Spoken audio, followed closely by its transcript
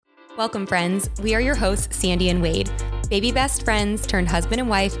Welcome, friends. We are your hosts, Sandy and Wade, baby best friends turned husband and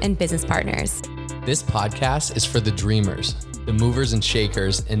wife and business partners. This podcast is for the dreamers, the movers and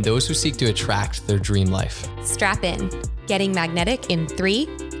shakers, and those who seek to attract their dream life. Strap in. Getting magnetic in 3,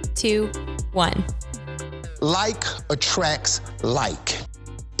 2, 1. Like attracts like.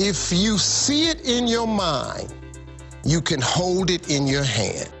 If you see it in your mind, you can hold it in your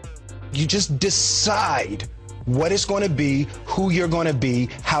hand. You just decide what it's going to be, who you're going to be,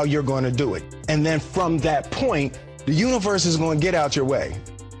 how you're going to do it. And then from that point, the universe is going to get out your way.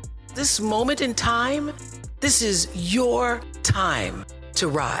 This moment in time, this is your time to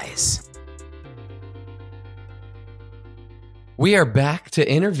rise. We are back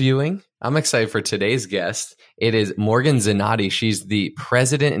to interviewing. I'm excited for today's guest. It is Morgan Zanotti. She's the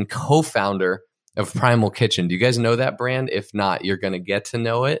president and co-founder of Primal Kitchen. Do you guys know that brand? If not, you're going to get to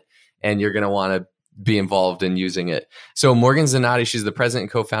know it and you're going to want to be involved in using it. So Morgan Zanotti, she's the president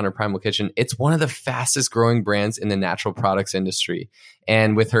and co-founder of Primal Kitchen. It's one of the fastest growing brands in the natural products industry.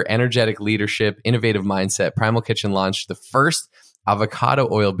 And with her energetic leadership, innovative mindset, Primal Kitchen launched the first avocado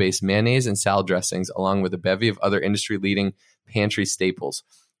oil-based mayonnaise and salad dressings, along with a bevy of other industry-leading pantry staples.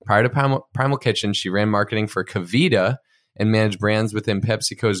 Prior to Primal Kitchen, she ran marketing for Kavita and managed brands within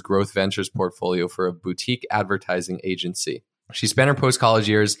PepsiCo's Growth Ventures portfolio for a boutique advertising agency. She spent her post-college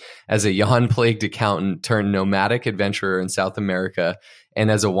years as a yawn-plagued accountant turned nomadic adventurer in South America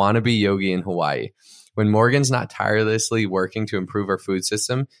and as a wannabe yogi in Hawaii. When Morgan's not tirelessly working to improve our food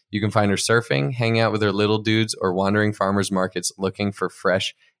system, you can find her surfing, hanging out with her little dudes, or wandering farmers markets looking for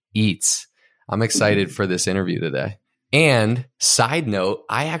fresh eats. I'm excited for this interview today. And side note,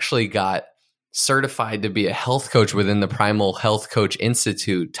 I actually got certified to be a health coach within the Primal Health Coach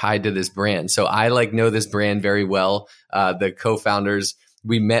Institute tied to this brand. So I know this brand very well. The co-founders,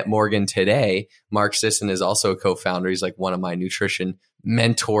 we met Morgan today. Mark Sisson is also a co-founder. He's like one of my nutrition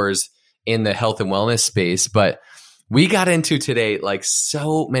mentors in the health and wellness space. But we got into today like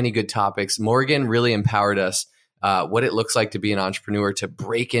so many good topics. Morgan really empowered us what it looks like to be an entrepreneur, to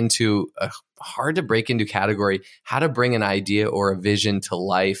break into a hard to break into category, how to bring an idea or a vision to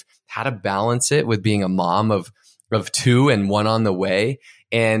life, how to balance it with being a mom of 2 and 1 on the way,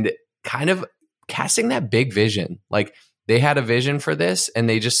 and kind of casting that big vision. Like they had a vision for this and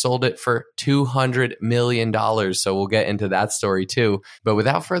they just sold it for $200 million. So we'll get into that story too. But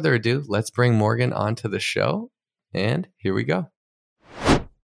without further ado, let's bring Morgan onto the show. And here we go.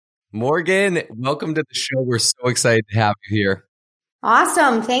 Morgan, welcome to the show. We're so excited to have you here.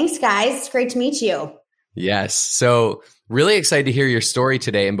 Awesome. Thanks, guys. It's great to meet you. Yes. So really excited to hear your story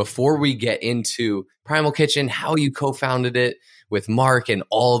today. And before we get into Primal Kitchen, how you co-founded it with Mark and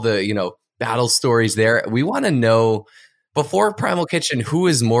all the, battle stories there, we want to know, before Primal Kitchen, who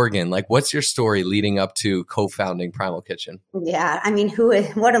is Morgan? Like, what's your story leading up to co-founding Primal Kitchen? Yeah. I mean,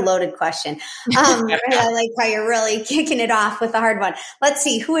 what a loaded question. I like how you're really kicking it off with a hard one. Let's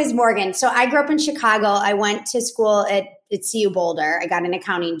see. Who is Morgan? So I grew up in Chicago. I went to school at CU Boulder. I got an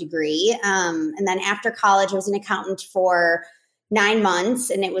accounting degree. And then after college, I was an accountant for 9 months,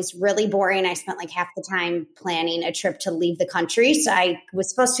 and it was really boring. I spent like half the time planning a trip to leave the country. So I was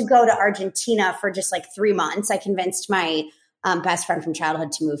supposed to go to Argentina for just like 3 months. I convinced my best friend from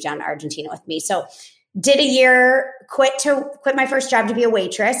childhood to move down to Argentina with me. So did a year, quit my first job to be a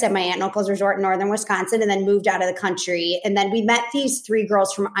waitress at my aunt and uncle's resort in northern Wisconsin, and then moved out of the country. And then we met these 3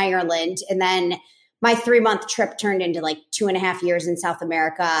 girls from Ireland, and then my 3-month trip turned into like 2.5 years in South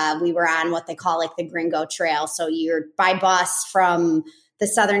America. We were on what they call like the Gringo Trail. So you're by bus from the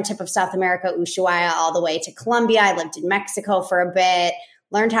southern tip of South America, Ushuaia, all the way to Colombia. I lived in Mexico for a bit,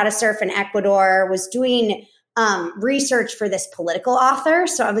 learned how to surf in Ecuador, was doing research for this political author.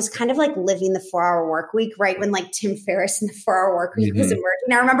 So I was kind of like living the 4-hour work week, right when like Tim Ferriss and the 4-hour work week was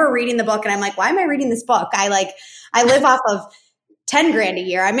emerging. I remember reading the book and I'm like, why am I reading this book? I live off of 10 grand a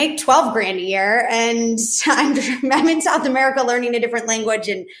year. I make 12 grand a year, and I'm in South America learning a different language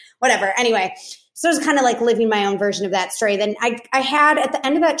and whatever. Anyway, so it was kind of like living my own version of that story. Then I had, at the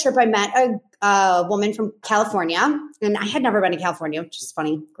end of that trip, I met a woman from California, and I had never been to California, which is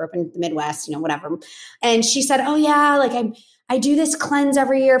funny. Grew up in the Midwest, whatever. And she said, oh yeah, like I do this cleanse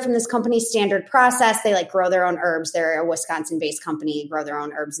every year from this company, Standard Process. They like grow their own herbs. They're a Wisconsin-based company, grow their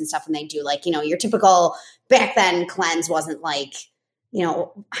own herbs and stuff. And they do like, your typical back then cleanse wasn't like,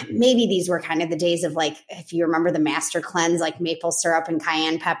 maybe these were kind of the days of like, if you remember the master cleanse, like maple syrup and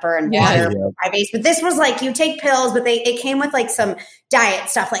cayenne pepper and water. Yeah. But this was like, you take pills, but it came with like some diet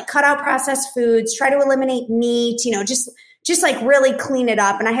stuff, like cut out processed foods, try to eliminate meat, just like really clean it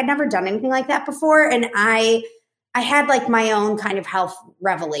up. And I had never done anything like that before. And I I had like my own kind of health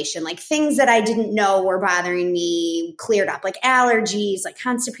revelation, like things that I didn't know were bothering me cleared up, like allergies, like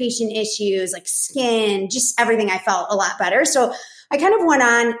constipation issues, like skin, just everything. I felt a lot better. So I kind of went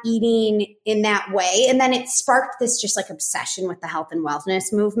on eating in that way. And then it sparked this just like obsession with the health and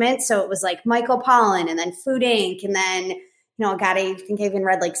wellness movement. So it was like Michael Pollan and then Food Inc. And then, God, I think I even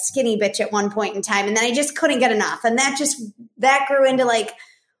read like Skinny Bitch at one point in time. And then I just couldn't get enough. And that grew into like,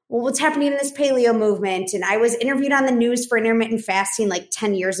 well, what's happening in this paleo movement? And I was interviewed on the news for intermittent fasting like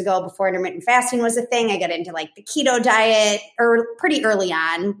 10 years ago before intermittent fasting was a thing. I got into like the keto diet pretty early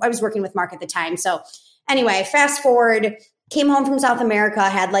on. I was working with Mark at the time. So anyway, fast forward, came home from South America,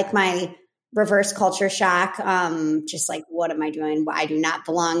 had like my reverse culture shock. Just like, what am I doing? I do not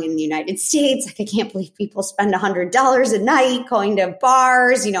belong in the United States. Like, I can't believe people spend $100 a night going to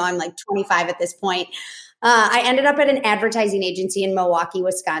bars. I'm like 25 at this point. I ended up at an advertising agency in Milwaukee,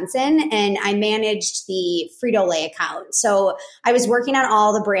 Wisconsin, and I managed the Frito-Lay account. So I was working on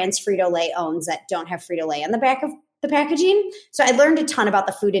all the brands Frito-Lay owns that don't have Frito-Lay on the back of the packaging. So I learned a ton about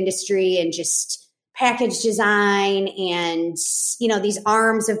the food industry and just package design and, these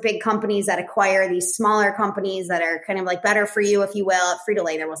arms of big companies that acquire these smaller companies that are kind of like better for you, if you will. At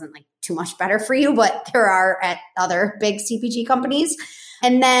Frito-Lay, there wasn't like too much better for you, but there are at other big CPG companies.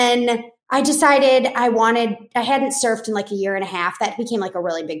 And then I decided I hadn't surfed in like a year and a half. That became like a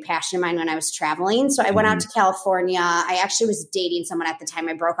really big passion of mine when I was traveling. So I went out to California. I actually was dating someone at the time.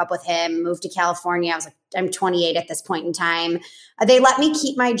 I broke up with him, moved to California. I was like, I'm 28 at this point in time. They let me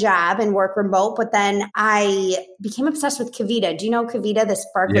keep my job and work remote, but then I became obsessed with Kavita. Do you know Kavita, the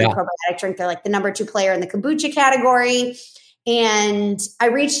sparkling probiotic drink? They're like the number 2 player in the kombucha category. And I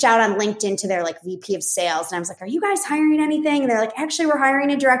reached out on LinkedIn to their like VP of sales. And I was like, are you guys hiring anything? And they're like, actually, we're hiring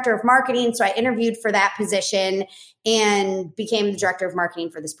a director of marketing. So I interviewed for that position and became the director of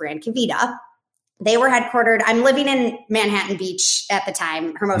marketing for this brand, Kavita. They were headquartered. I'm living in Manhattan Beach at the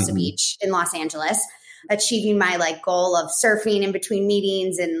time, Hermosa Beach in Los Angeles, achieving my like goal of surfing in between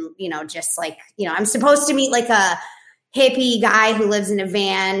meetings. And, just like, I'm supposed to meet like a hippie guy who lives in a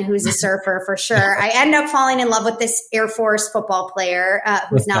van, who's a surfer for sure. I end up falling in love with this Air Force football player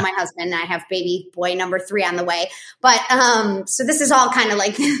who's now my husband. I have baby boy number 3 on the way. But so this is all kind of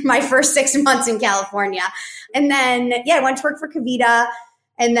like my first 6 months in California. And then, I went to work for Kavita.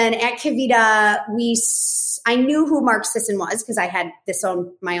 And then at Kavita, I knew who Mark Sisson was because I had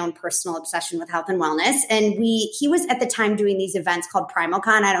my own personal obsession with health and wellness. And he was at the time doing these events called Primal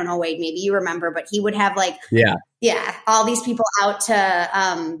Con. I don't know, Wade, maybe you remember, but he would have like, all these people out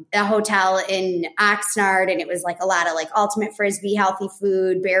to a hotel in Oxnard. And it was like a lot of like ultimate frisbee, healthy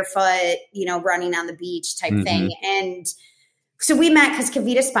food, barefoot, running on the beach type thing. And so we met because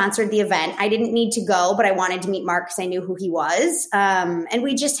Kavita sponsored the event. I didn't need to go, but I wanted to meet Mark because I knew who he was. And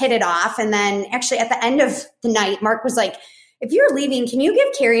we just hit it off. And then actually at the end of the night, Mark was like, if you're leaving, can you give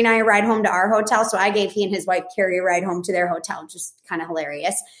Carrie and I a ride home to our hotel? So I gave he and his wife, Carrie, a ride home to their hotel, just kind of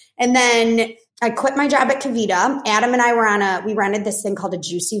hilarious. And then I quit my job at Kavita. Adam and I we rented this thing called a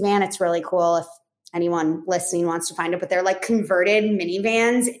Juicy Van. It's really cool if anyone listening wants to find it, but they're like converted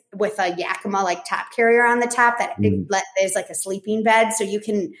minivans with a Yakima like top carrier on the top that there's like a sleeping bed. So you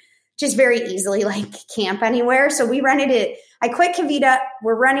can just very easily like camp anywhere. So we rented it. I quit Kavita.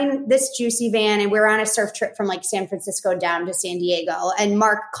 We're running this Juicy Van and we're on a surf trip from like San Francisco down to San Diego. And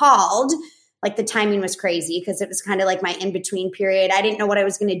Mark called. Like the timing was crazy because it was kind of like my in-between period. I didn't know what I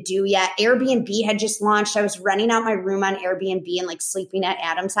was going to do yet. Airbnb had just launched. I was renting out my room on Airbnb and like sleeping at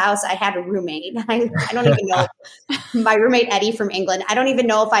Adam's house. I had a roommate. I don't even know. My roommate, Eddie from England. I don't even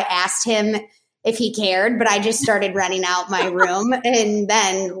know if I asked him if he cared, but I just started renting out my room and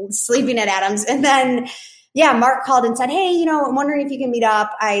then sleeping at Adam's. And then, Mark called and said, hey, I'm wondering if you can meet up.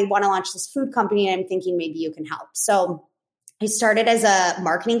 I want to launch this food company and I'm thinking maybe you can help. So I started as a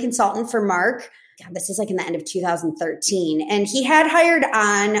marketing consultant for Mark. God, this is like in the end of 2013. And he had hired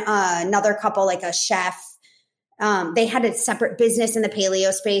on another couple, like a chef. They had a separate business in the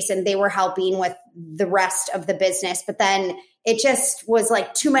paleo space and they were helping with the rest of the business. But then it just was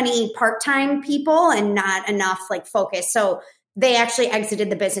like too many part-time people and not enough like focus. So they actually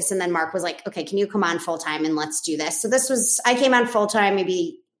exited the business. And then Mark was like, okay, can you come on full-time and let's do this? So I came on full-time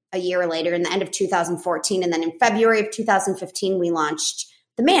maybe a year later in the end of 2014. And then in February of 2015, we launched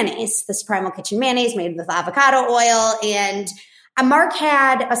the mayonnaise, this Primal Kitchen mayonnaise made with avocado oil. And Mark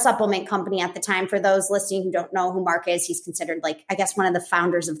had a supplement company at the time. For those listening who don't know who Mark is, he's considered like, I guess, one of the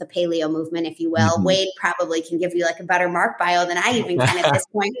founders of the paleo movement, if you will. Wade probably can give you like a better Mark bio than I even can at this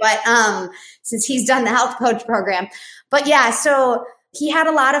point. But since he's done the health coach program. But so he had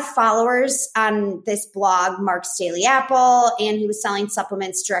a lot of followers on this blog, Mark's Daily Apple, and he was selling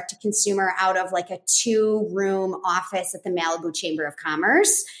supplements direct to consumer out of like a 2-room office at the Malibu Chamber of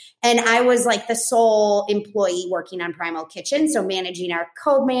Commerce. And I was like the sole employee working on Primal Kitchen. So managing our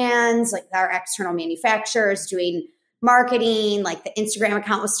co-mans, like our external manufacturers, doing marketing, like the Instagram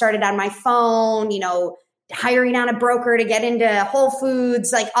account was started on my phone, hiring on a broker to get into Whole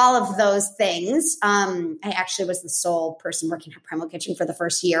Foods, like all of those things. I actually was the sole person working at Primal Kitchen for the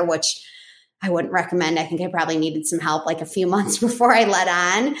first year, which I wouldn't recommend. I think I probably needed some help like a few months before I let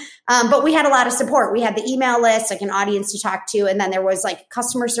on. But we had a lot of support. We had the email list, like an audience to talk to. And then there was like a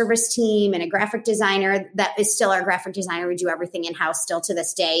customer service team and a graphic designer that is still our graphic designer. We do everything in-house still to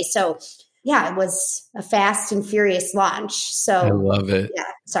this day. So yeah, it was a fast and furious launch. So I love it. Yeah,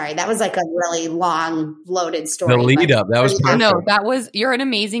 sorry, that was like a really long, loaded story. The lead up, that was perfect. No, you're an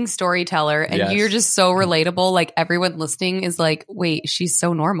amazing storyteller, and you're just so relatable. Like everyone listening is like, wait, she's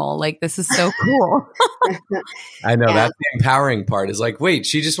so normal. Like this is so cool. I know that's the empowering part. Is like, wait,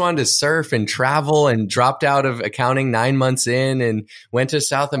 she just wanted to surf and travel and dropped out of accounting 9 months in and went to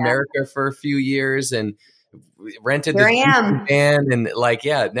South America for a few years and rented the van and like,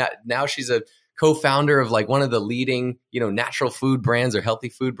 now she's a co-founder of like one of the leading, natural food brands or healthy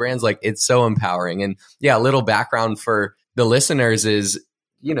food brands. Like it's so empowering. And a little background for the listeners is,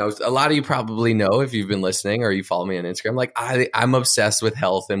 a lot of you probably know if you've been listening or you follow me on Instagram, like I'm obsessed with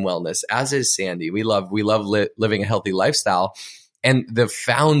health and wellness, as is Sandy. We love living a healthy lifestyle. And the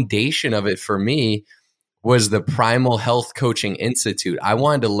foundation of it for me was the Primal Health Coaching Institute. I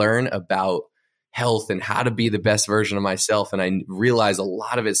wanted to learn about health and how to be the best version of myself. And I realized a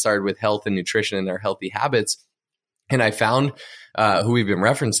lot of it started with health and nutrition and our healthy habits. And I found who we've been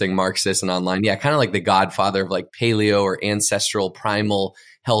referencing, Mark Sisson online. Yeah, kind of like the godfather of like paleo or ancestral primal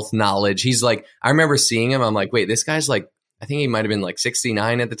health knowledge. He's like, I remember seeing him. I'm like, wait, this guy's like, I think he might've been like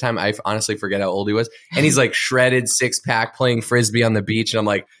 69 at the time. I honestly forget how old he was. And he's like shredded 6-pack playing Frisbee on the beach. And I'm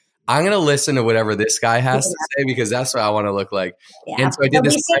like, I'm going to listen to whatever this guy has to say because that's what I want to look like. Yeah. And so I did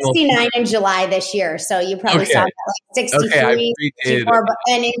this. He'll be 69 in July this year. So you probably saw that like 63, 64,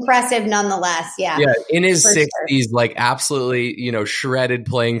 and impressive nonetheless. Yeah. Yeah. In his 60s, like absolutely, shredded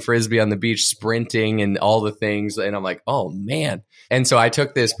playing Frisbee on the beach, sprinting and all the things. And I'm like, oh man. And so I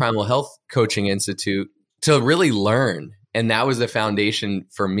took this Primal Health Coaching Institute to really learn. And that was the foundation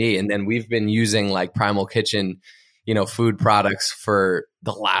for me. And then we've been using like Primal Kitchen, food products for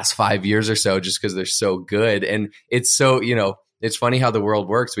the last 5 years or so, just because they're so good. And it's so, it's funny how the world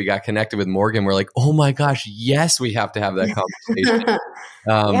works. We got connected with Morgan. We're like, oh my gosh, yes, we have to have that conversation.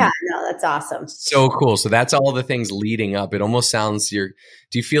 That's awesome. So cool. So that's all the things leading up. It almost sounds do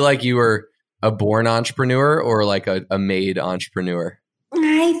you feel like you were a born entrepreneur or like a made entrepreneur?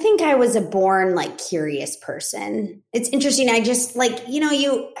 I think I was a born like curious person. It's interesting. I just like,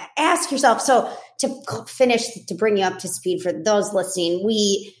 you ask yourself, so to bring you up to speed for those listening,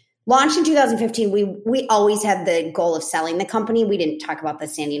 we launched in 2015. We always had the goal of selling the company. We didn't talk about the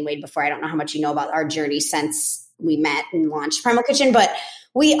Sandy and Wade before. I don't know how much you know about our journey since we met and launched Primal Kitchen, but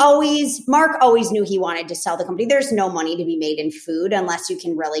Mark always knew he wanted to sell the company. There's no money to be made in food unless you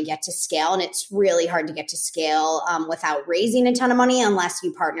can really get to scale. And it's really hard to get to scale without raising a ton of money unless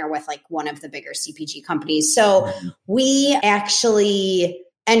you partner with like one of the bigger CPG companies. So we actually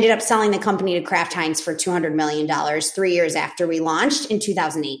ended up selling the company to Kraft Heinz for $200 million 3 years after we launched in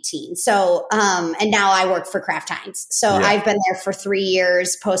 2018. So, and now I work for Kraft Heinz. So I've been there for 3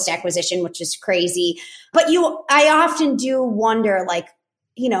 years post-acquisition, which is crazy. But I often do wonder, like,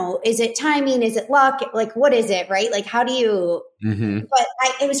 is it timing? Is it luck? Like, what is it? Right? Like, how do you, but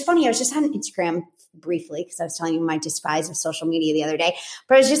it was funny. I was just on Instagram briefly because I was telling you my despise of social media the other day,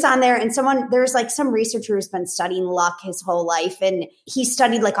 but I was just on there and there's like some researcher who's been studying luck his whole life. And he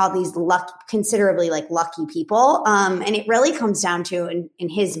studied like all these considerably like lucky people. And it really comes down to, in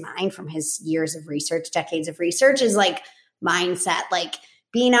his mind from his years of research, decades of research, is like mindset, like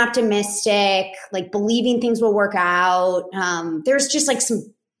being optimistic, like believing things will work out. There's just like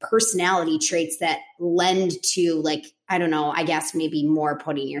some personality traits that lend to like, I don't know, I guess maybe more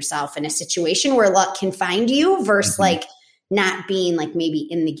putting yourself in a situation where luck can find you versus like not being like maybe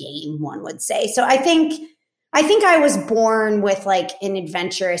in the game, one would say. So I think I was born with like an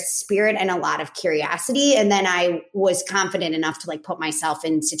adventurous spirit and a lot of curiosity. And then I was confident enough to like put myself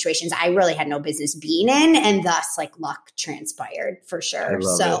in situations I really had no business being in. And thus like luck transpired for sure.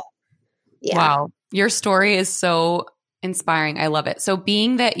 So, yeah. Wow. Your story is so inspiring. I love it. So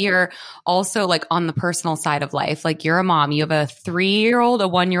being that you're also like on the personal side of life, like you're a mom, you have a 3-year-old, a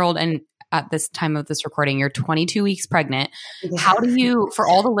 1-year-old, and at this time of this recording, you're 22 weeks pregnant. How do you, for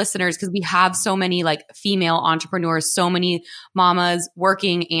all the listeners, because we have so many like female entrepreneurs, so many mamas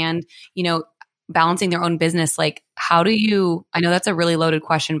working and, you know, balancing their own business, like how do you, I know that's a really loaded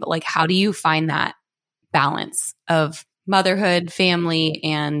question, but like how do you find that balance of motherhood, family,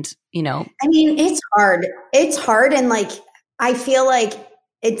 and, you know? I mean, it's hard. It's hard. And like, I feel like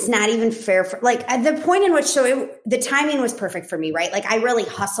it's not even fair for like at the point in which, the timing was perfect for me, right? Like I really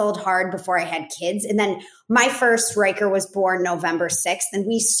hustled hard before I had kids. And then my first Riker was born November 6th and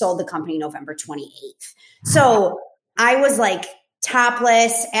we sold the company November 28th. So I was like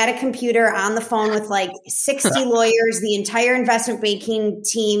topless at a computer on the phone with like 60 lawyers, the entire investment banking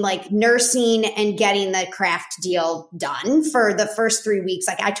team, like nursing and getting the craft deal done for the first 3 weeks.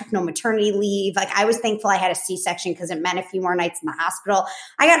 Like I took no maternity leave. Like I was thankful I had a C-section because it meant a few more nights in the hospital.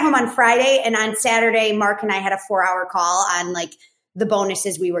 I got home on Friday and on Saturday, Mark and I had a 4-hour call on like the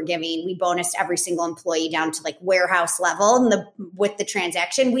bonuses we were giving. We bonused every single employee down to like warehouse level and with the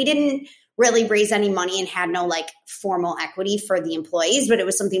transaction. We didn't really raise any money and had no like formal equity for the employees, but it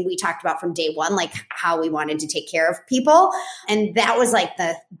was something we talked about from day one, like how we wanted to take care of people. And that was like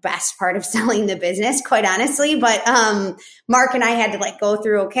the best part of selling the business, quite honestly. But Mark and I had to like go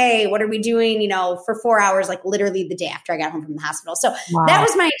through, okay, what are we doing, you know, for 4 hours, like literally the day after I got home from the hospital. So that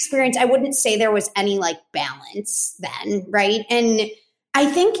was my experience. I wouldn't say there was any like balance then, right? And I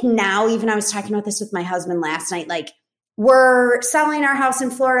think now, even I was talking about this with my husband last night, like we're selling our house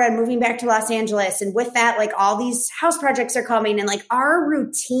in Florida and moving back to Los Angeles. And with that, like all these house projects are coming and like our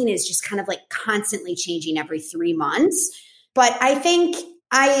routine is just kind of like constantly changing every 3 months. But I think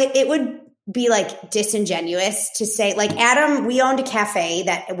it would be like disingenuous to say like Adam, we owned a cafe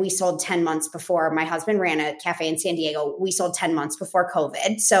that we sold 10 months before. My husband ran a cafe in San Diego. We sold 10 months before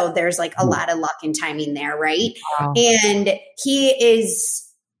COVID. So there's like a lot of luck and timing there. Right. Wow. And he is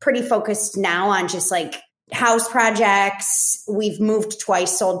pretty focused now on just like house projects. We've moved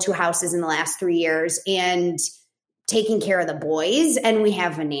twice, sold 2 houses in the last 3 years and taking care of the boys. And we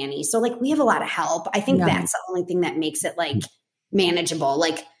have a nanny. So like we have a lot of help. I think that's the only thing that makes it like manageable,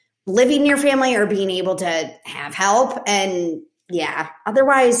 like living near family or being able to have help. And yeah,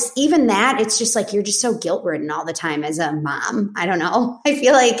 otherwise, even that, it's just like, you're just so guilt ridden all the time as a mom. I don't know. I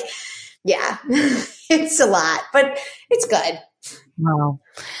feel like, yeah, it's a lot, but it's good. Wow.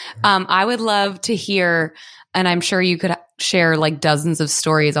 I would love to hear, and I'm sure you could share like dozens of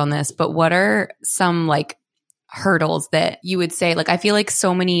stories on this, but what are some like hurdles that you would say? Like, I feel like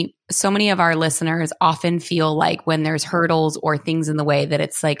so many of our listeners often feel like when there's hurdles or things in the way that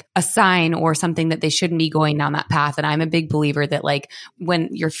it's like a sign or something that they shouldn't be going down that path. And I'm a big believer that like when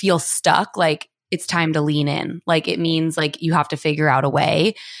you feel stuck, like it's time to lean in. Like it means like you have to figure out a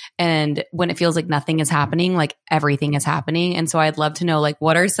way. And when it feels like nothing is happening, like everything is happening. And so I'd love to know like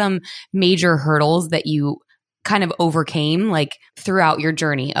what are some major hurdles that you kind of overcame like throughout your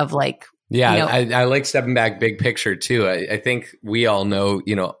journey of like, yeah, you know, I like stepping back big picture too. I think we all know,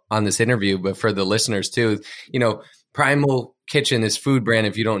 you know, on this interview, but for the listeners too, you know, Primal Kitchen, this food brand,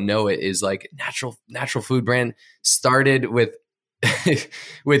 if you don't know it, is like natural food brand, started with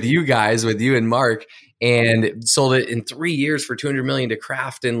with you guys, with you and Mark, and sold it in 3 years for $200 million to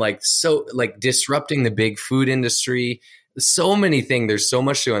Kraft, and like so like disrupting the big food industry. So many things. There's so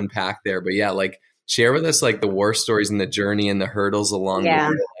much to unpack there. But yeah, like share with us like the war stories and the journey and the hurdles along the way,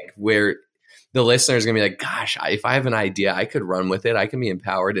 like where the listener is gonna be like, gosh, if I have an idea, I could run with it. I can be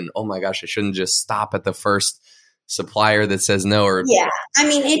empowered, and oh my gosh, I shouldn't just stop at the first supplier that says no. Or yeah, I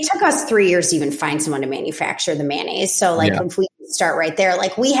mean, it took us 3 years to even find someone to manufacture the mayonnaise. So like if we start right there,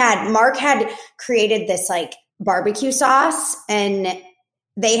 like Mark had created this like barbecue sauce, and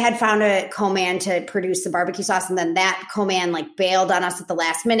they had found a co-man to produce the barbecue sauce. And then that co-man like bailed on us at the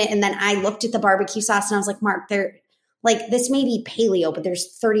last minute. And then I looked at the barbecue sauce and I was like, Mark, like this may be paleo, but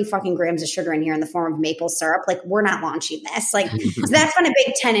there's 30 fucking grams of sugar in here in the form of maple syrup. Like we're not launching this. Like, so that's been a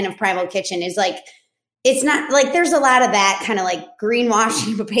big tenet of Primal Kitchen is like, it's not like there's a lot of that kind of like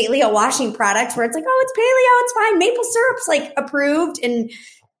greenwashing, but paleo washing products where it's like, oh, it's paleo, it's fine. Maple syrup's like approved. And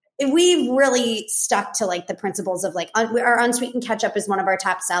we've really stuck to like the principles of like our unsweetened ketchup is one of our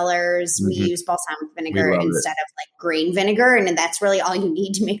top sellers. Mm-hmm. We use balsamic vinegar instead of like grain vinegar. And that's really all you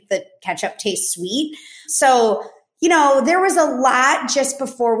need to make the ketchup taste sweet. So, you know, there was a lot just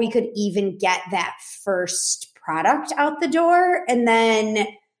before we could even get that first product out the door. And then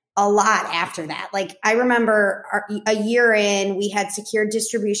a lot after that. Like I remember a year in, we had secured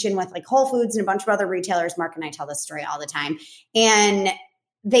distribution with like Whole Foods and a bunch of other retailers. Mark and I tell this story all the time. And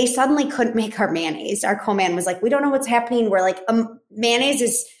they suddenly couldn't make our mayonnaise. Our co-man was like, we don't know what's happening. We're like,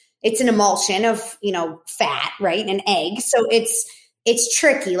 mayonnaise it's an emulsion of, you know, fat, right? And egg. So it's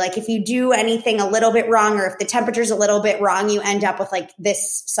tricky. Like if you do anything a little bit wrong, or if the temperature's a little bit wrong, you end up with like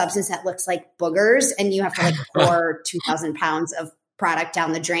this substance that looks like boogers, and you have to like pour 2,000 pounds of product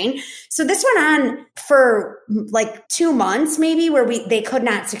down the drain. So this went on for like 2 months maybe, where they could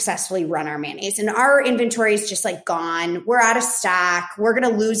not successfully run our mayonnaise, and our inventory is just like gone. We're out of stock. We're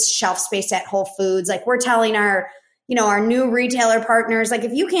going to lose shelf space at Whole Foods. Like we're telling our new retailer partners, like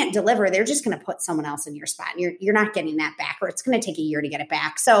if you can't deliver, they're just going to put someone else in your spot, and you're not getting that back, or it's going to take a year to get it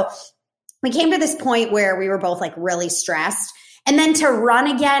back. So we came to this point where we were both like really stressed, and then to run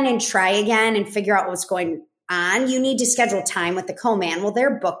again and try again and figure out what's going on, you need to schedule time with the co-man. Well,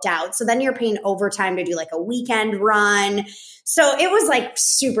 they're booked out. So then you're paying overtime to do like a weekend run. So it was like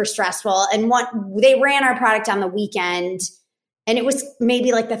super stressful. And they ran our product on the weekend, and it was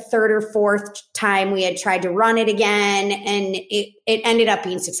maybe like the third or fourth time we had tried to run it again. And it ended up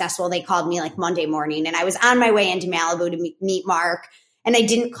being successful. They called me like Monday morning, and I was on my way into Malibu to meet Mark. And I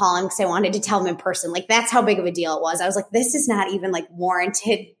didn't call him because I wanted to tell him in person. Like that's how big of a deal it was. I was like, this is not even like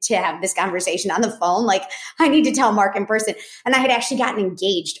warranted to have this conversation on the phone. Like I need to tell Mark in person. And I had actually gotten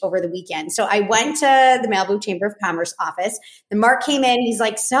engaged over the weekend. So I went to the Malibu Chamber of Commerce office. And Mark came in. He's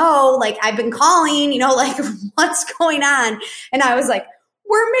like, so like I've been calling, like what's going on? And I was like,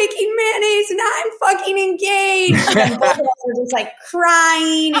 we're making mayonnaise and I'm fucking engaged. And both of us were just like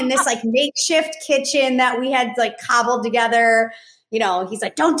crying in this like makeshift kitchen that we had like cobbled together. He's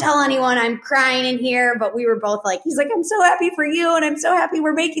like, don't tell anyone, I'm crying in here. But we were both like, he's like, I'm so happy for you. And I'm so happy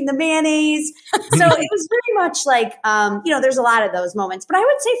we're making the mayonnaise. So it was very much like, there's a lot of those moments. But I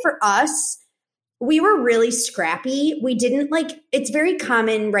would say for us, we were really scrappy. We didn't it's very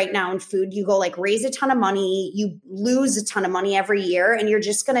common right now in food. You go like raise a ton of money, you lose a ton of money every year, and you're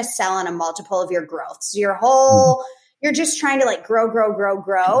just going to sell on a multiple of your growth. So you're just trying to like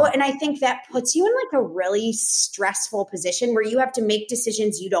grow. And I think that puts you in like a really stressful position where you have to make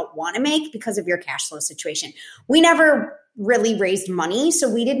decisions you don't want to make because of your cash flow situation. We never really raised money, so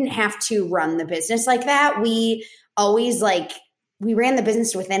we didn't have to run the business like that. We always we ran the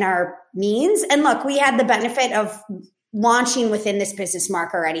business within our means. And look, we had the benefit of launching within this business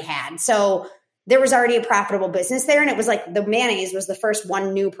Mark already had. So there was already a profitable business there. And it was like the mayonnaise was the first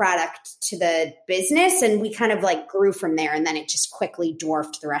one new product to the business. And we kind of like grew from there. And then it just quickly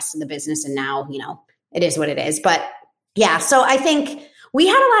dwarfed the rest of the business. And now, it is what it is. But yeah, so I think we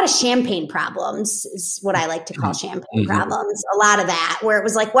had a lot of champagne problems is what I like to call champagne problems. A lot of that where it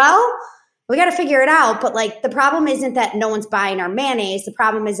was like, well, we got to figure it out. But like the problem isn't that no one's buying our mayonnaise. The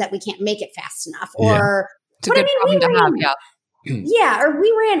problem is that we can't make it fast enough. Or it's a good problem to have. Yeah. Yeah, or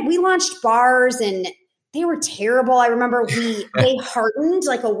we launched bars and they were terrible. I remember they hardened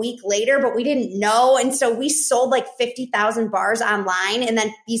like a week later, but we didn't know. And so we sold like 50,000 bars online, and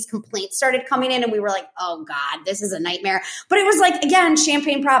then these complaints started coming in and we were like, oh God, this is a nightmare. But it was like, again,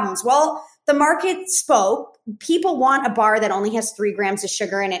 champagne problems. Well, the market spoke. People want a bar that only has 3 grams of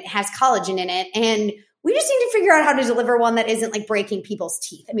sugar and it has collagen in it. And we just need to figure out how to deliver one that isn't like breaking people's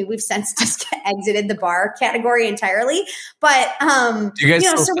teeth. I mean, we've since just exited the bar category entirely, but do you guys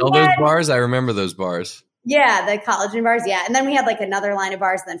still sell those bars? I remember those bars. Yeah, the collagen bars. Yeah, and then we had like another line of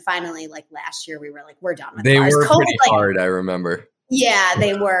bars. And then finally, like last year, we were like, we're done with they bars. They were pretty hard. I remember. Yeah,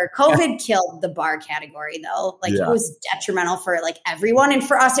 they were. COVID killed the bar category though. Like it was detrimental for like everyone, and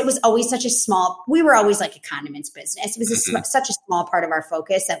for us, it was always such a small. We were always like a condiments business. It was such a small part of our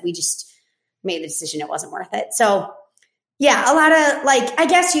focus that we just made the decision it wasn't worth it. So yeah, a lot of I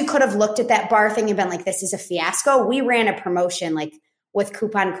guess you could have looked at that bar thing and been like, this is a fiasco. We ran a promotion with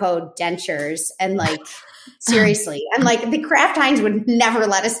coupon code dentures and seriously. And the Kraft Heinz would never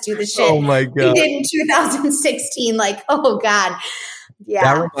let us do the shit. Oh my God. We did in 2016. Oh God. Yeah.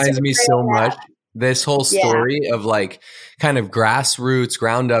 That reminds me so much. This whole story of kind of grassroots,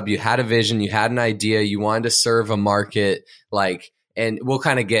 ground up. You had a vision, you had an idea, you wanted to serve a market, and we'll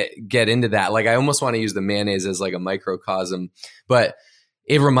kind of get into that. I almost want to use the mayonnaise as a microcosm, but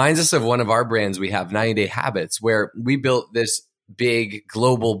it reminds us of one of our brands we have, 90 Day Habits, where we built this big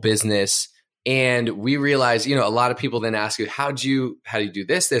global business. And we realized, a lot of people then ask you, how do you do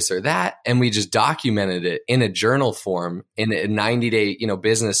this or that? And we just documented it in a journal form in a 90-day,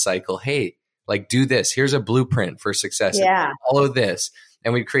 business cycle. Hey, do this. Here's a blueprint for success. Yeah. Follow this.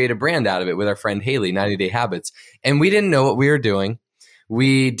 And we'd create a brand out of it with our friend Haley, 90 Day Habits. And we didn't know what we were doing.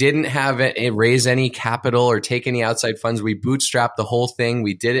 We didn't raise any capital or take any outside funds. We bootstrapped the whole thing.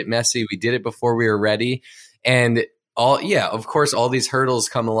 We did it messy. We did it before we were ready. And of course, all these hurdles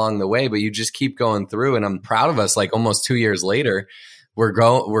come along the way, but you just keep going through. And I'm proud of us, almost 2 years later, we're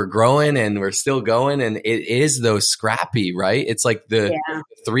growing and we're still going. And it is though scrappy, right? It's like the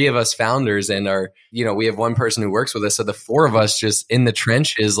three of us founders and we have one person who works with us. So the four of us just in the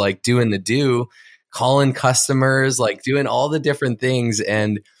trenches, like doing calling customers, like doing all the different things.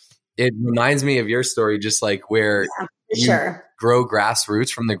 And it reminds me of your story, just like where you grow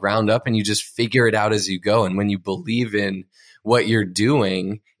grassroots from the ground up and you just figure it out as you go. And when you believe in what you're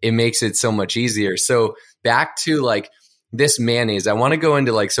doing, it makes it so much easier. So back to like this mayonnaise, I want to go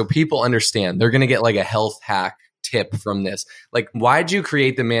into like, so people understand they're going to get like a health hack tip from this. Like, why'd you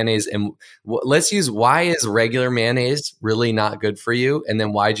create the mayonnaise? And let's use, why is regular mayonnaise really not good for you? And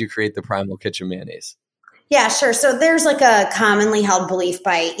then why'd you create the Primal Kitchen mayonnaise? Yeah, sure. So there's like a commonly held belief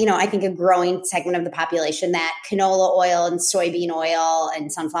by, I think a growing segment of the population that canola oil and soybean oil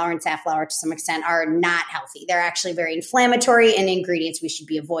and sunflower and safflower to some extent are not healthy. They're actually very inflammatory and ingredients we should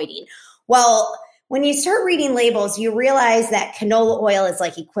be avoiding. Well, when you start reading labels, you realize that canola oil is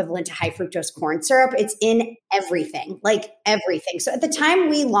like equivalent to high fructose corn syrup. It's in everything, like everything. So at the time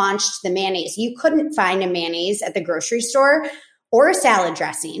we launched the mayonnaise, you couldn't find a mayonnaise at the grocery store or a salad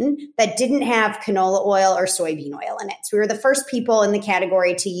dressing that didn't have canola oil or soybean oil in it. So we were the first people in the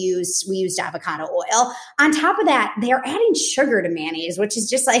category we used avocado oil. On top of that, they're adding sugar to mayonnaise, which is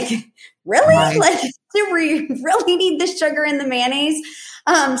just like, really? Right. Like, do we really need the sugar in the mayonnaise?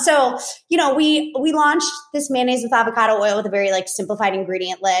 So we launched this mayonnaise with avocado oil with a very like simplified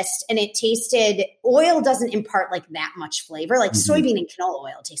ingredient list, and oil doesn't impart like that much flavor. Like soybean and canola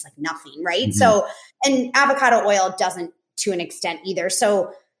oil tastes like nothing, right? Mm-hmm. So, and avocado oil doesn't to an extent either.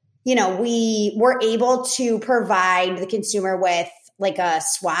 So, we were able to provide the consumer with like a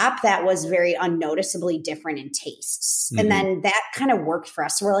swap that was very unnoticeably different in tastes. Mm-hmm. And then that kind of worked for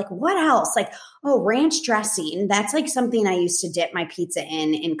us. So we're like, what else? Like, ranch dressing. That's like something I used to dip my pizza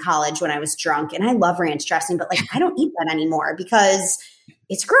in college when I was drunk. And I love ranch dressing, but like, I don't eat that anymore because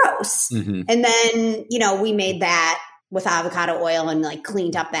it's gross. Mm-hmm. And then, we made that with avocado oil and like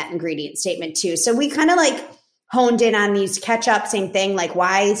cleaned up that ingredient statement too. So we kind of like honed in on these ketchup, same thing, like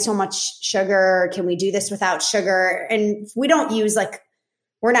why so much sugar? Can we do this without sugar? And we don't use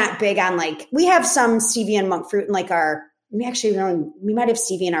we're not big on we have some stevia and monk fruit in we might have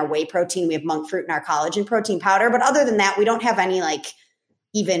stevia in our whey protein. We have monk fruit in our collagen protein powder. But other than that, we don't have any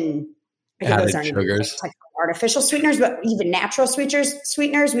even those aren't sugars, like artificial sweeteners, but even natural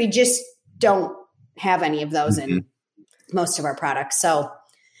sweeteners, we just don't have any of those in most of our products. So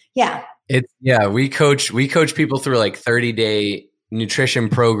yeah. We coach people through like 30-day nutrition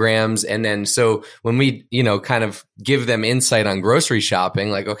programs. And then, so when we, kind of give them insight on grocery shopping,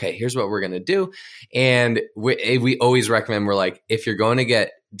 like, okay, here's what we're going to do. And we always recommend, we're like, if you're going to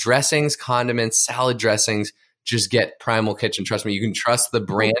get dressings, condiments, salad dressings, just get Primal Kitchen. Trust me, you can trust the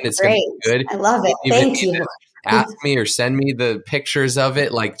brand. It's going to be good. I love it. Thank you. Ask me or send me the pictures of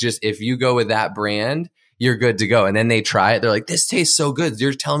it. Like, just if you go with that brand, you're good to go. And then they try it. They're like, this tastes so good.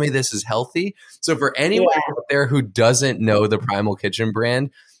 You're telling me this is healthy. So for anyone out there who doesn't know the Primal Kitchen brand,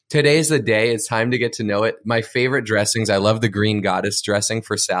 today's the day. It's time to get to know it. My favorite dressings, I love the Green Goddess dressing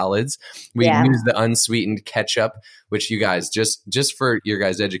for salads. We use the unsweetened ketchup, which you guys, just for your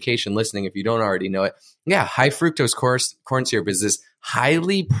guys' education listening, if you don't already know it. Yeah, high fructose corn syrup is this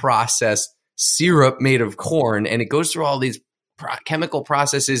highly processed syrup made of corn, and it goes through all these chemical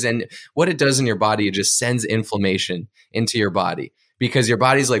processes, and what it does in your body, it just sends inflammation into your body, because your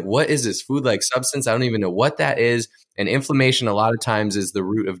body's like, what is this food-like substance? I don't even know what that is. And inflammation a lot of times is the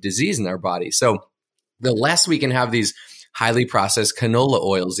root of disease in our body. So the less we can have these highly processed canola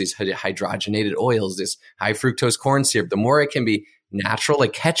oils, these hydrogenated oils, this high fructose corn syrup, the more it can be natural.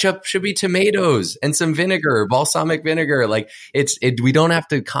 Like ketchup should be tomatoes and some vinegar, balsamic vinegar. Like we don't have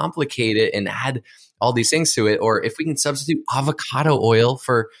to complicate it and add all these things to it. Or if we can substitute avocado oil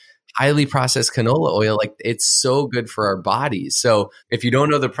for highly processed canola oil, like it's so good for our bodies. So if you don't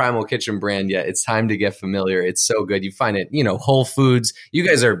know the Primal Kitchen brand yet, it's time to get familiar. It's so good. You find it, Whole Foods. You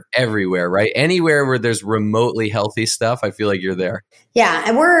guys are everywhere, right? Anywhere where there's remotely healthy stuff, I feel like you're there. Yeah.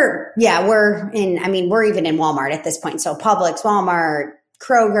 And we're even in Walmart at this point. So Publix, Walmart,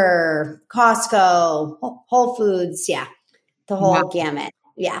 Kroger, Costco, Whole Foods. Yeah. The whole gamut.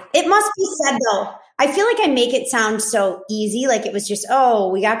 Yeah. It must be said though, I feel like I make it sound so easy. Like it was just,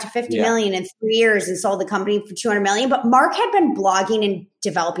 we got to 50 million in 3 years and sold the company for 200 million. But Mark had been blogging and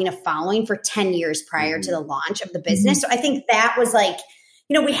developing a following for 10 years prior to the launch of the business. So I think that was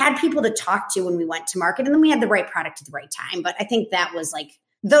we had people to talk to when we went to market, and then we had the right product at the right time. But I think that was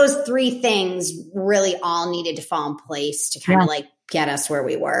those three things really all needed to fall in place to kind of get us where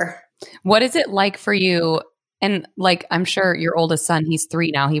we were. What is it like for you And like, I'm sure your oldest son, he's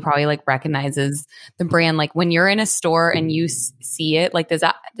 3 now. He probably like recognizes the brand. Like when you're in a store and you see it, like, has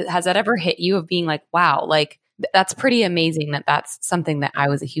that ever hit you of being like, wow, like that's pretty amazing that that's something that I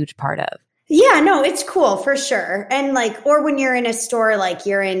was a huge part of. Yeah, no, it's cool for sure. And like, or when you're in a store, like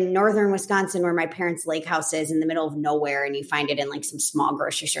you're in northern Wisconsin where my parents' lake house is in the middle of nowhere and you find it in like some small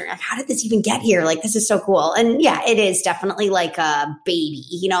grocery store. Like, how did this even get here? Like, this is so cool. And yeah, it is definitely like a baby,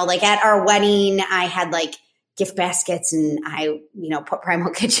 you know, like at our wedding, I had like gift baskets and I, you know, put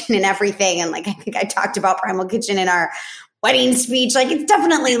Primal Kitchen and everything. And like, I think I talked about Primal Kitchen in our wedding speech. Like, it's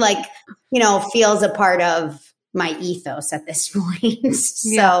definitely like, you know, feels a part of my ethos at this point.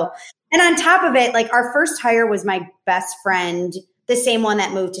 So, and on top of it, like our first hire was my best friend, the same one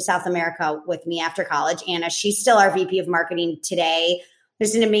that moved to South America with me after college, Anna. She's still our VP of marketing today.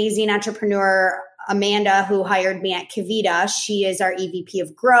 There's an amazing entrepreneur, Amanda, who hired me at Kavita. She is our EVP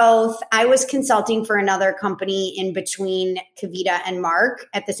of growth. I was consulting for another company in between Kavita and Mark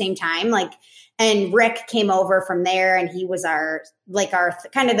at the same time. Like, and Rick came over from there and he was our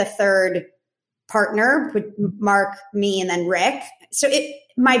kind of the third partner with Mark, me, and then Rick. So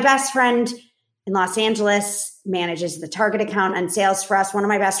my best friend in Los Angeles manages the Target account and sales for us. One of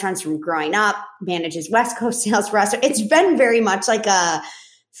my best friends from growing up manages West Coast sales for us. So it's been very much like a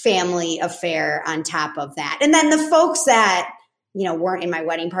family affair on top of that. And then the folks that, you know, weren't in my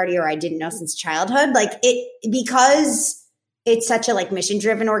wedding party or I didn't know since childhood, like because it's such a like mission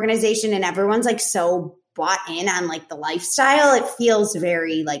driven organization and everyone's like so bought in on like the lifestyle, it feels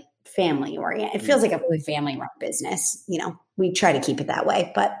very like family oriented. It feels like a family run business. You know, we try to keep it that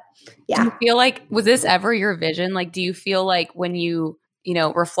way, but yeah. Do you feel like, was this ever your vision? Like, do you feel like when you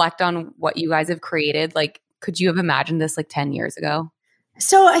know, reflect on what you guys have created, like, could you have imagined this like 10 years ago?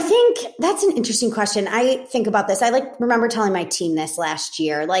 So I think that's an interesting question. I think about this. I like remember telling my team this last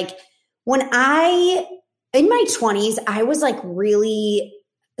year. Like when in my 20s, I was like really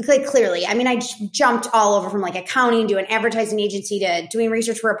like clearly, I mean, I jumped all over from like accounting to an advertising agency to doing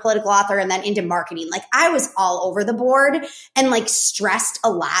research for a political author and then into marketing. Like I was all over the board and like stressed a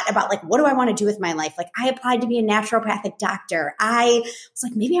lot about like, what do I want to do with my life? Like I applied to be a naturopathic doctor. I was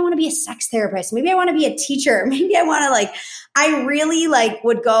like, maybe I want to be a sex therapist. Maybe I want to be a teacher. Maybe I want to like, I really like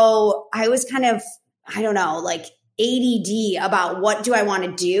would go, I was kind of, I don't know, like ADD about what do I want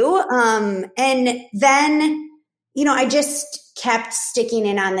to do? And then, you know, I just kept sticking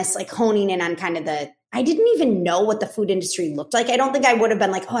in on this, like honing in on kind of I didn't even know what the food industry looked like. I don't think I would have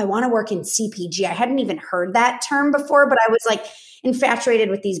been like, oh, I want to work in CPG. I hadn't even heard that term before, but I was like infatuated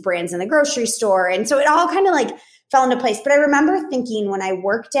with these brands in the grocery store. And so it all kind of like fell into place. But I remember thinking when I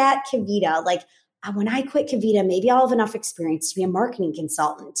worked at Kavita, like when I quit Kavita, maybe I'll have enough experience to be a marketing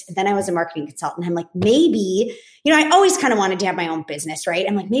consultant. And then I was a marketing consultant. I'm like, maybe, you know, I always kind of wanted to have my own business, right?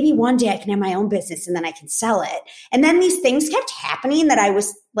 I'm like, maybe one day I can have my own business and then I can sell it. And then these things kept happening that I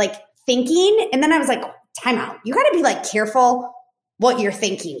was like thinking. And then I was like, time out. You got to be like careful what you're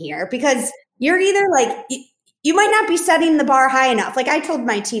thinking here because you're either like, you might not be setting the bar high enough. Like I told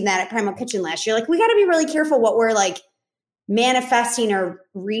my team that at Primal Kitchen last year, like we got to be really careful what we're like manifesting or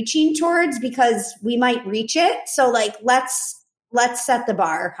reaching towards because we might reach it. So like, let's set the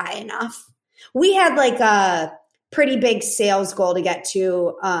bar high enough. We had like a pretty big sales goal to get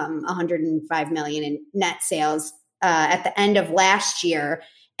to 105 million in net sales at the end of last year.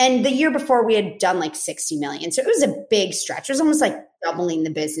 And the year before we had done like 60 million. So it was a big stretch. It was almost like doubling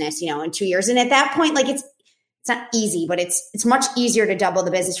the business, you know, in 2 years. And at that point, like it's not easy, but it's much easier to double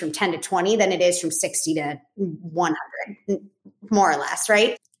the business from 10 to 20 than it is from 60 to 100, more or less,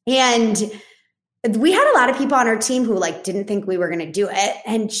 right? And we had a lot of people on our team who like didn't think we were going to do it.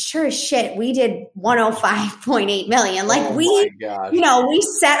 And sure as shit, we did 105.8 million. Like you know, we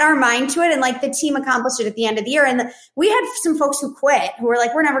set our mind to it and like the team accomplished it at the end of the year. And we had some folks who quit who were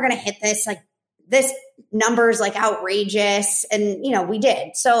like, we're never going to hit this. Like this number is like outrageous. And, you know, we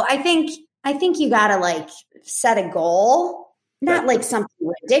did. So I think you got to like set a goal, not like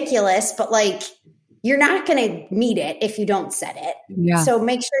something ridiculous, but like you're not going to meet it if you don't set it. Yeah. So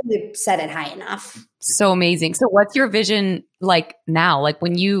make sure you set it high enough. So amazing. So what's your vision like now? Like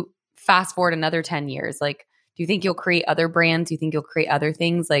when you fast forward another 10 years, like, do you think you'll create other brands? Do you think you'll create other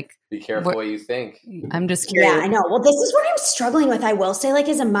things? Like, be careful what you think. I'm just curious. Yeah, I know. Well, this is what I'm struggling with. I will say, like,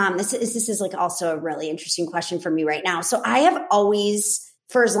 as a mom, this is like also a really interesting question for me right now. So I have always,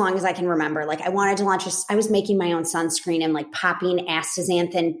 for as long as I can remember, like I wanted to launch I was making my own sunscreen and like popping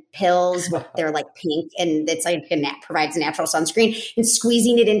astaxanthin pills with they're like pink and it's like provides a natural sunscreen and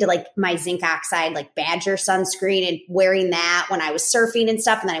squeezing it into like my zinc oxide, like Badger sunscreen and wearing that when I was surfing and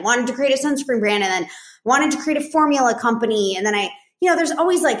stuff. And then I wanted to create a sunscreen brand and then wanted to create a formula company. And then there's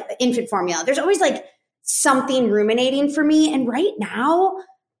always like infant formula. There's always like something ruminating for me. And right now,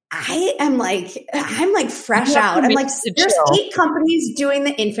 I'm like fresh out. I'm like, there's 8 companies doing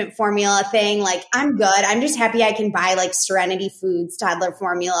the infant formula thing. Like, I'm good. I'm just happy I can buy like Serenity Foods toddler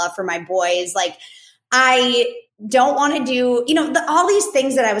formula for my boys. Like, I don't want to do, all these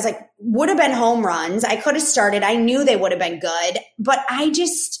things that I was like, would have been home runs. I could have started. I knew they would have been good, but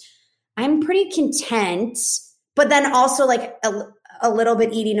I'm pretty content, but then also like a little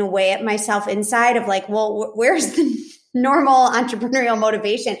bit eating away at myself inside of like, well, where's the normal entrepreneurial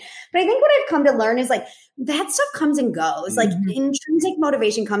motivation? But I think what I've come to learn is like that stuff comes and goes. Like intrinsic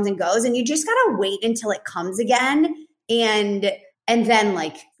motivation comes and goes, and you just got to wait until it comes again. And then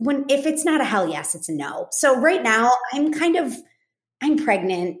like if it's not a hell yes, it's a no. So right now I'm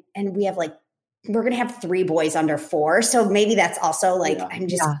pregnant, and we're going to have 3 boys under 4. So maybe that's also like, I'm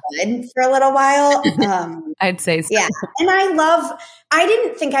just good for a little while. I'd say so. Yeah. And I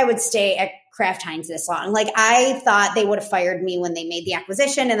didn't think I would stay at Kraft Heinz this long. Like, I thought they would have fired me when they made the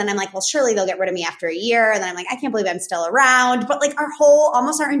acquisition. And then I'm like, well, surely they'll get rid of me after a year. And then I'm like, I can't believe I'm still around. But like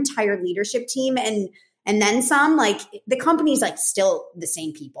almost our entire leadership team and then some, like the company's like still the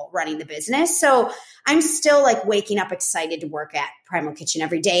same people running the business. So I'm still like waking up excited to work at Primal Kitchen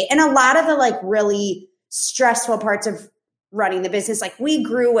every day. And a lot of the like really stressful parts of running the business, like we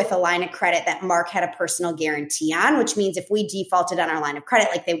grew with a line of credit that Mark had a personal guarantee on, which means if we defaulted on our line of credit,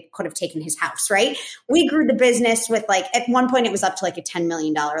 like they could have taken his house, right? We grew the business with like, at one point it was up to like a $10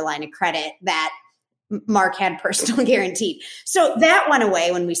 million line of credit that Mark had personal guaranteed. So that went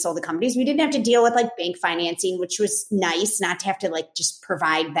away when we sold the companies. We didn't have to deal with like bank financing, which was nice, not to have to like just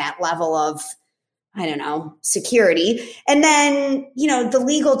provide that level of, I don't know, security. And then, the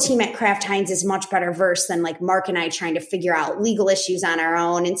legal team at Kraft Heinz is much better versed than like Mark and I trying to figure out legal issues on our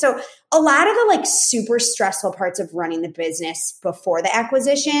own. And so a lot of the like super stressful parts of running the business before the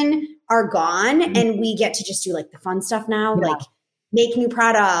acquisition are gone. And we get to just do like the fun stuff now, like make new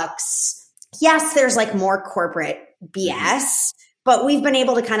products. Yes, there's like more corporate BS, but we've been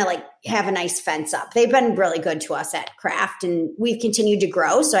able to kind of like have a nice fence up. They've been really good to us at Kraft, and we've continued to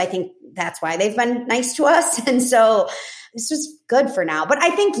grow. So I think that's why they've been nice to us. And so this was good for now. But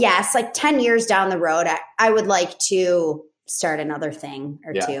I think, yes, like 10 years down the road, I would like to start another thing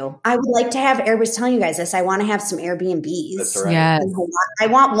or two. I would like to have, I was telling you guys this, I want to have some Airbnbs. That's right. Yes. I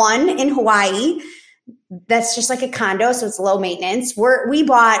want one in Hawaii. That's just like a condo, so it's low maintenance. We're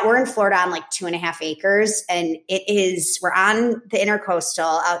in Florida on like 2.5 acres, and we're on the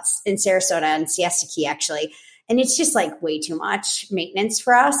intercoastal out in Sarasota and Siesta Key actually, and it's just like way too much maintenance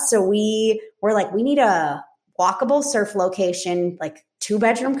for us. So we're like, we need a walkable surf location, like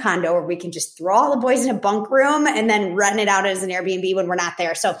 2-bedroom condo where we can just throw all the boys in a bunk room and then rent it out as an Airbnb when we're not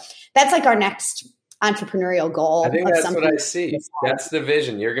there. So that's like our next entrepreneurial goal. I think that's what I see. That's the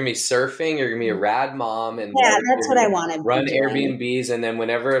vision. You're going to be surfing. You're going to be a rad mom. And that's what I wanted. Run Airbnbs. And then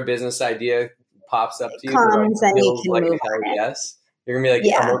whenever a business idea pops up to you, then you can move on it. Yes. You're going to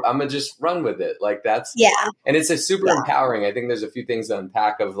be like, I'm going to just run with it. Like that's, and it's a super empowering. I think there's a few things to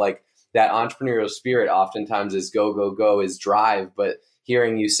unpack of like that entrepreneurial spirit oftentimes is go, go, go is drive. But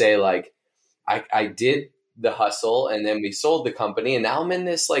hearing you say like, I did the hustle and then we sold the company and now I'm in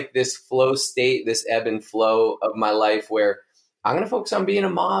this like this flow state, this ebb and flow of my life where I'm going to focus on being a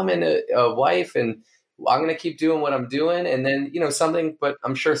mom and a wife, and I'm going to keep doing what I'm doing. And then, but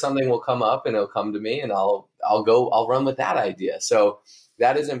I'm sure something will come up and it'll come to me and I'll run with that idea. So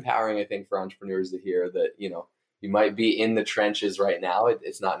that is empowering, I think, for entrepreneurs to hear that, you might be in the trenches right now.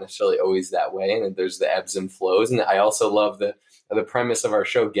 It's not necessarily always that way. And there's the ebbs and flows. And I also love the premise of our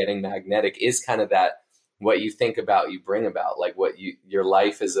show, Getting Magnetic, is kind of that, what you think about, you bring about, like your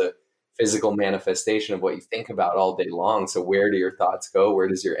life is a physical manifestation of what you think about all day long. So where do your thoughts go? Where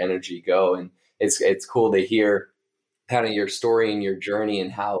does your energy go? And it's cool to hear kind of your story and your journey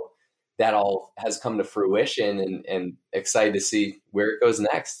and how that all has come to fruition, and excited to see where it goes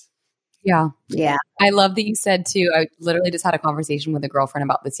next. Yeah. Yeah. I love that you said too, I literally just had a conversation with a girlfriend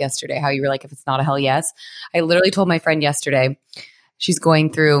about this yesterday, how you were like, if it's not a hell yes. I literally told my friend yesterday, she's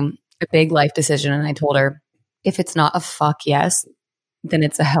going through a big life decision. And I told her, if it's not a fuck yes, then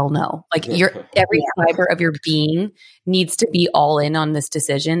it's a hell no. Like every fiber of your being needs to be all in on this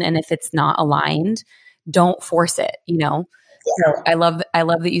decision. And if it's not aligned, don't force it, So I love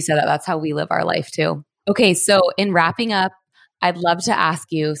that you said that. That's how we live our life too. Okay. So in wrapping up, I'd love to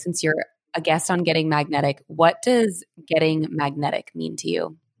ask you, since you're a guest on Getting Magnetic, what does getting magnetic mean to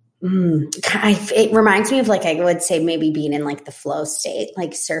you? It reminds me of like, I would say maybe being in like the flow state,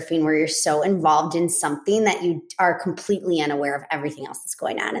 like surfing, where you're so involved in something that you are completely unaware of everything else that's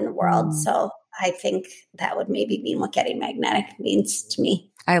going on in the world. So I think that would maybe mean what getting magnetic means to me.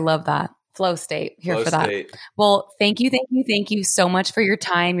 I love that. Flow state. Here Flow for that. state. Well, thank you so much for your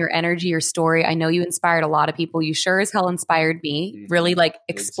time, your energy, your story. I know you inspired a lot of people. You sure as hell inspired me. Really like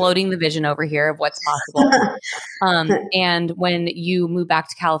exploding the vision over here of what's possible. And when you move back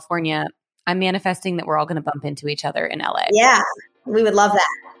to California, I'm manifesting that we're all going to bump into each other in LA. Yeah, we would love that.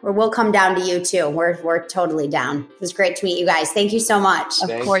 Or we'll come down to you too. We're totally down. It was great to meet you guys. Thank you so much. Of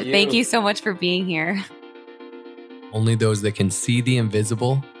course. Thank you so much for being here. Only those that can see the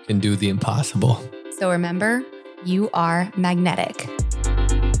invisible can do the impossible. So remember, you are magnetic.